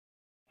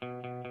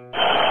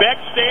Beck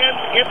stands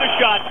in the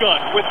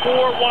shotgun with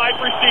 4 wide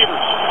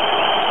receivers.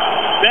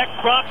 Beck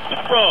drops the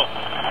throw.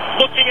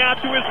 Looking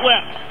out to his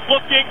left.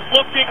 Looking.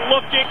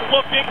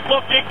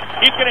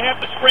 He's going to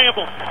have to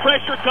scramble.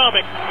 Pressure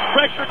coming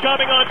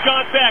on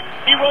John Beck.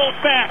 He rolls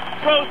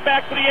back. Throws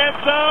back to the end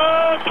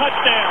zone.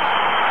 Touchdown.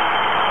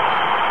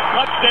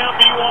 Touchdown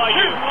BYU.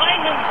 Here's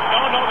Langman.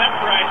 Oh, no, that's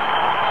right.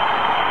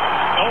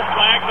 No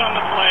flags on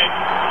the play.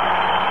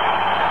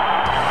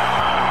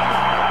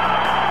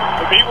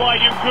 The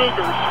BYU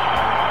Cougars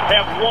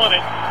have won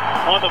it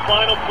on the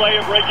final play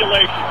of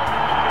regulation.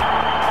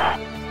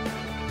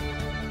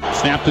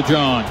 Snap to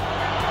John.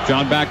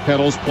 John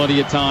backpedals, plenty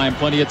of time.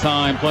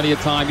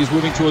 He's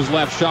moving to his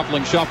left,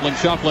 shuffling.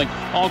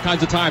 All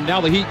kinds of time.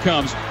 Now the heat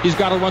comes. He's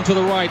got to run to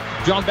the right.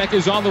 John Beck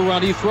is on the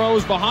run. He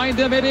throws behind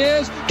him. It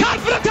is caught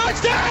for the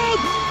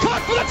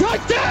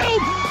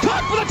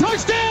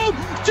touchdown!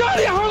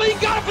 Johnny Harleen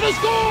got it for the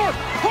score!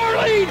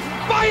 Harleen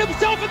by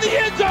himself in the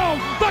end zone!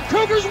 The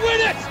Cougars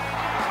win it!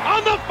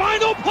 On the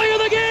final play